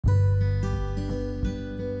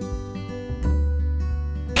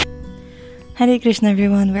Hare Krishna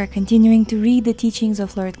everyone, we are continuing to read the Teachings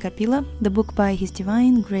of Lord Kapila, the book by His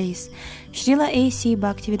Divine Grace, Srila A.C.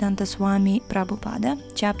 Bhaktivedanta Swami Prabhupada,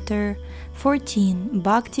 Chapter 14,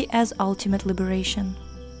 Bhakti as Ultimate Liberation.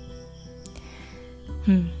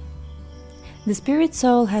 The spirit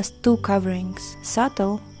soul has two coverings,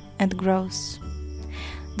 subtle and gross.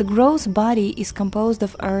 The gross body is composed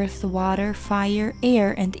of earth, water, fire,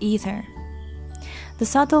 air, and ether. The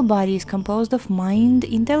subtle body is composed of mind,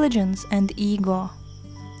 intelligence, and ego.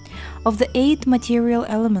 Of the 8 material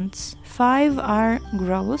elements, 5 are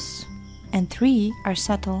gross and 3 are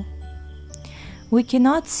subtle. We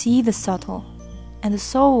cannot see the subtle, and the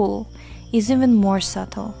soul is even more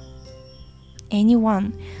subtle.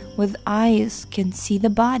 Anyone with eyes can see the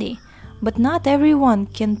body, but not everyone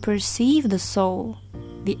can perceive the soul,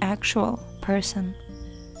 the actual person.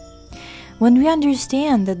 When we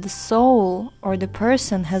understand that the soul or the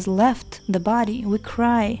person has left the body, we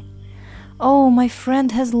cry, "Oh, my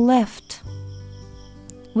friend has left."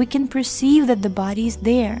 We can perceive that the body is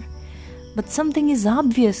there, but something is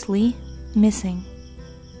obviously missing.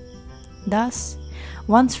 Thus,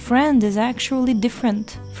 one's friend is actually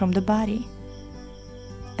different from the body.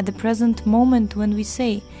 At the present moment when we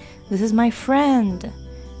say, "This is my friend,"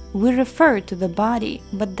 we refer to the body,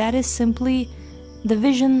 but that is simply the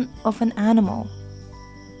vision of an animal.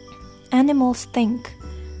 Animals think,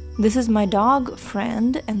 "This is my dog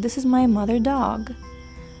friend and this is my mother dog."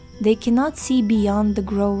 They cannot see beyond the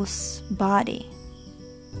gross body.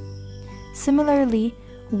 Similarly,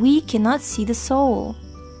 we cannot see the soul,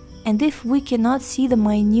 and if we cannot see the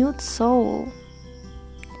minute soul,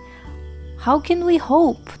 how can we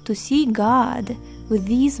hope to see God with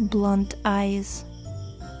these blunt eyes?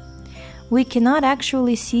 We cannot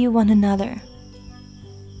actually see one another.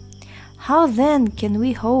 How then can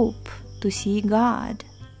we hope to see God?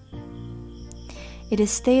 It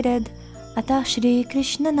is stated, "Atah Shri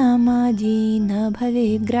Krishna Namadi na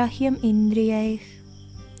bhavet grahyam indriyaih."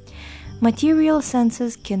 Material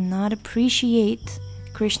senses cannot appreciate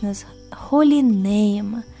Krishna's holy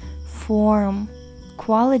name, form,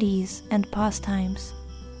 qualities, and pastimes.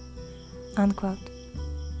 Unquote.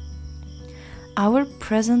 Our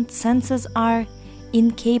present senses are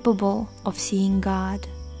incapable of seeing God.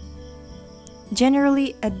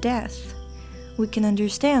 Generally, at death, we can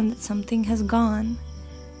understand that something has gone.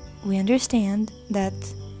 We understand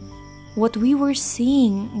that what we were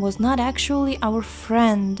seeing was not actually our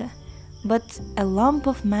friend, but a lump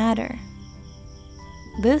of matter.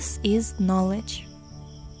 This is knowledge.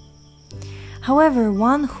 However,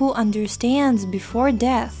 one who understands before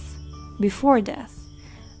death,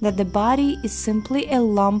 that the body is simply a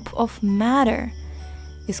lump of matter,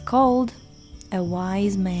 is called a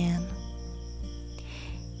wise man.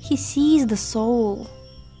 He sees the soul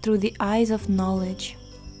through the eyes of knowledge.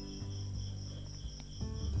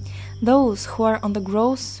 Those who are on the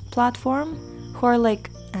gross platform, who are like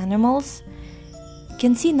animals,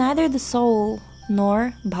 can see neither the soul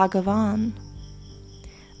nor Bhagavan.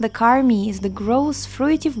 The karmis, the gross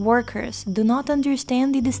fruitive workers, do not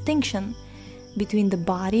understand the distinction between the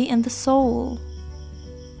body and the soul.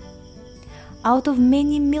 Out of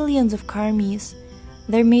many millions of karmis,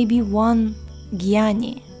 there may be one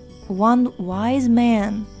jnani, one wise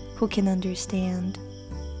man who can understand.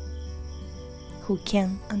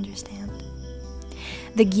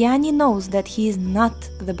 The jnani knows that he is not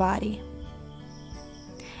the body.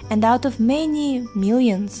 And out of many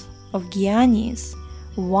millions of jnanis,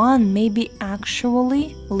 one may be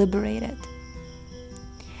actually liberated.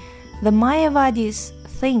 The Mayavadis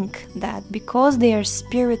think that because they are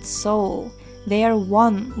spirit soul, they are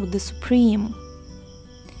one with the Supreme.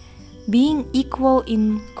 Being equal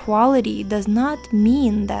in quality does not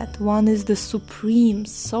mean that one is the Supreme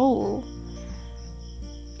Soul,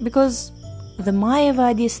 because the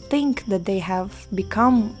Mayavadis think that they have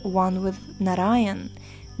become one with Narayan.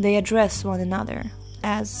 They address one another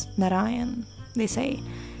as Narayan. They say,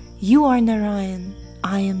 "You are Narayan,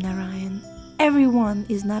 I am Narayan, everyone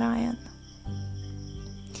is Narayan."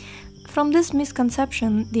 From this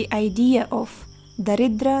misconception, the idea of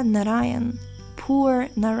Daridra Narayan, poor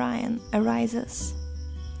Narayan, arises.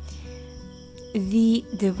 The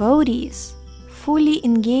devotees, fully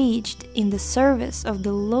engaged in the service of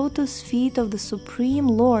the lotus feet of the Supreme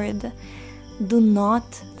Lord, do not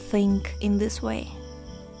think in this way.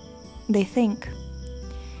 They think,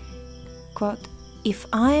 quote, "If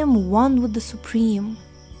I am one with the Supreme,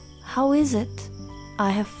 how is it I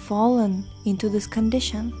have fallen into this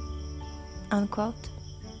condition?" Unquote.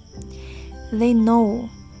 They know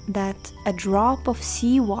that a drop of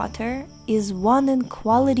seawater is one in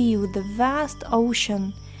quality with the vast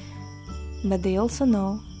ocean, but they also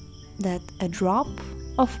know that a drop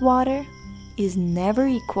of water is never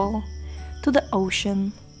equal to the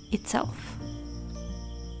ocean itself.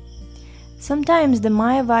 Sometimes the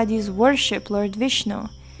Mayavadis worship Lord Vishnu,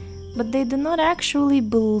 but they do not actually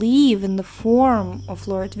believe in the form of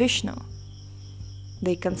Lord Vishnu.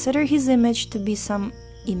 They consider his image to be some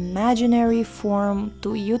imaginary form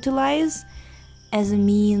to utilize as a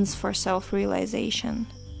means for self-realization.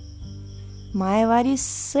 Mayavadis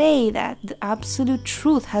say that the absolute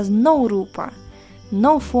truth has no rupa,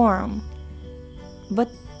 no form, but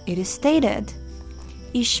it is stated,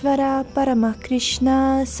 Ishvara Parama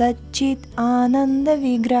Krishna Satchit Ananda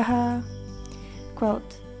Vigraha.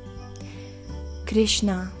 Quote,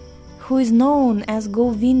 Krishna, who is known as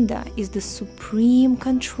Govinda, is the supreme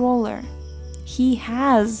controller. He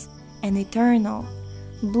has an eternal,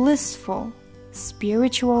 blissful,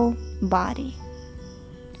 spiritual body.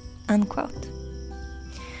 Unquote.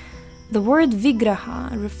 The word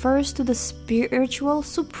Vigraha refers to the spiritual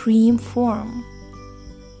supreme form.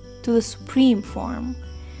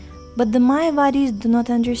 But the Mayavadis do not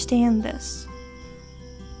understand this.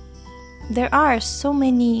 There are so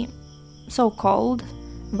many so-called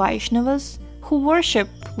Vaishnavas who worship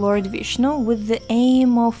Lord Vishnu with the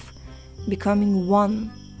aim of becoming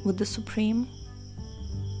one with the Supreme.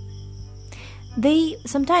 They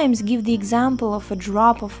sometimes give the example of a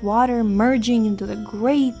drop of water merging into the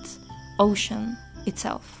great ocean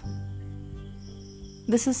itself.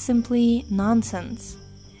 This is simply nonsense.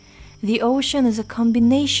 The ocean is a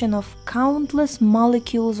combination of countless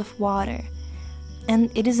molecules of water, and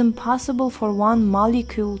it is impossible for one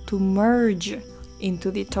molecule to merge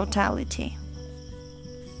into the totality.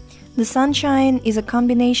 The sunshine is a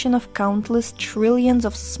combination of countless trillions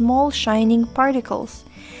of small shining particles,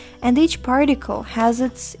 and each particle has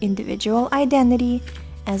its individual identity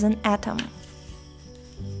as an atom.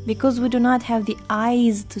 Because we do not have the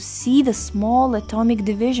eyes to see the small atomic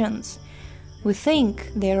divisions, we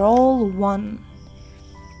think they're all one,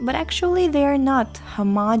 but actually they are not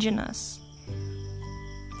homogeneous.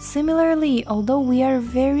 Similarly, although we are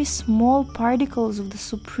very small particles of the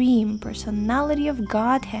Supreme Personality of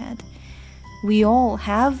Godhead, we all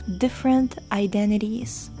have different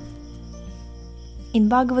identities. In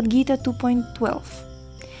Bhagavad Gita 2.12,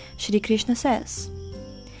 Shri Krishna says,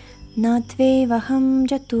 Na tvevaham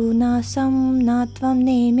jatu nasam na tvam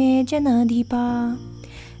neme janadhipa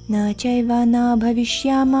na chaiva na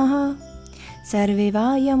bhavishyamaha sarve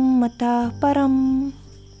vayam mata param.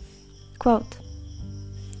 Quote,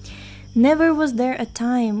 Never was there a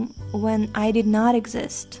time when I did not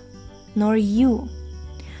exist, nor you,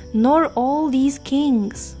 nor all these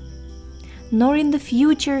kings, nor in the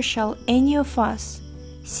future shall any of us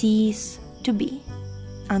cease to be.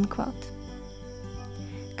 Unquote.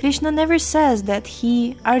 Krishna never says that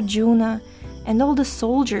he, Arjuna, and all the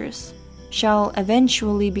soldiers shall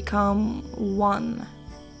eventually become one.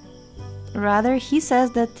 Rather, he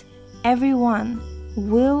says that everyone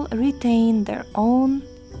will retain their own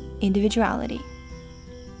individuality.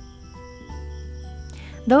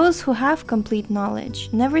 Those who have complete knowledge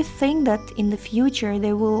never think that in the future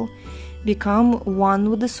they will become one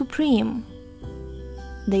with the Supreme.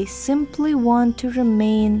 They simply want to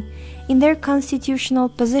remain in their constitutional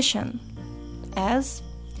position as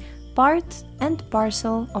part and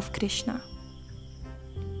parcel of Krishna.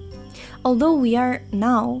 Although we are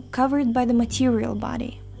now covered by the material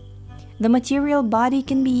body, the material body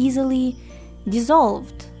can be easily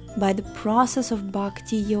dissolved by the process of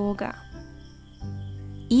Bhakti Yoga.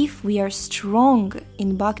 If we are strong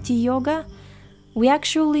in Bhakti Yoga, we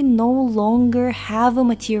actually no longer have a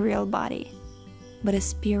material body, but a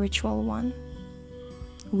spiritual one.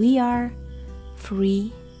 We are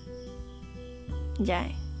free.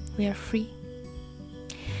 Jai, we are free.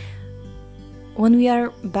 When we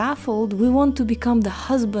are baffled, we want to become the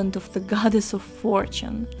husband of the goddess of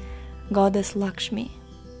fortune, goddess Lakshmi.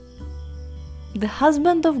 The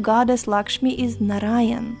husband of goddess Lakshmi is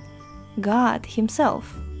Narayan, God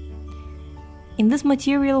himself. In this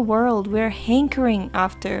material world, we are hankering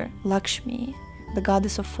after Lakshmi, the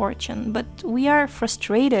goddess of fortune, but we are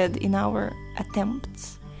frustrated in our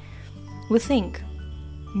attempts. We think,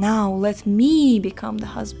 now let me become the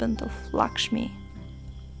husband of Lakshmi.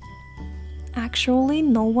 Actually,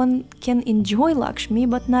 no one can enjoy Lakshmi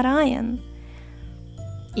but Narayan.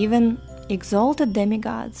 Even exalted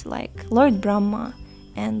demigods like Lord Brahma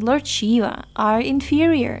and Lord Shiva are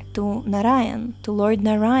inferior to Narayan, to Lord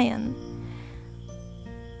Narayan.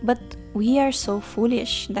 But we are so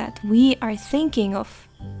foolish that we are thinking of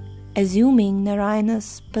assuming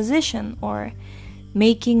Narayana's position or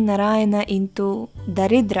making Narayana into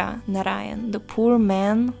Daridra Narayan, the poor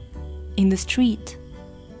man in the street.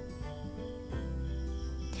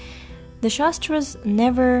 The Shastras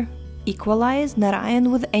never equalize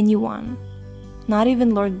Narayan with anyone, not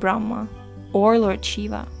even Lord Brahma or Lord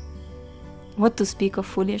Shiva. What to speak of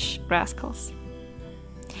foolish rascals?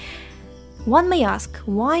 One may ask,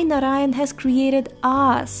 why Narayan has created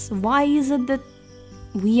us? Why is it that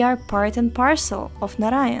we are part and parcel of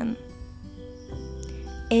Narayan?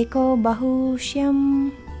 Eko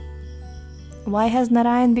Bahushyam. Why has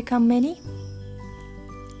Narayan become many?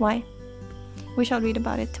 Why? We shall read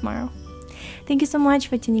about it tomorrow. Thank you so much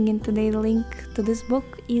for tuning in today. The link to this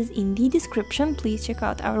book is in the description. Please check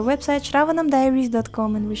out our website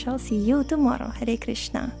shravanamdiaries.com, and we shall see you tomorrow. Hare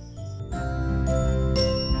Krishna.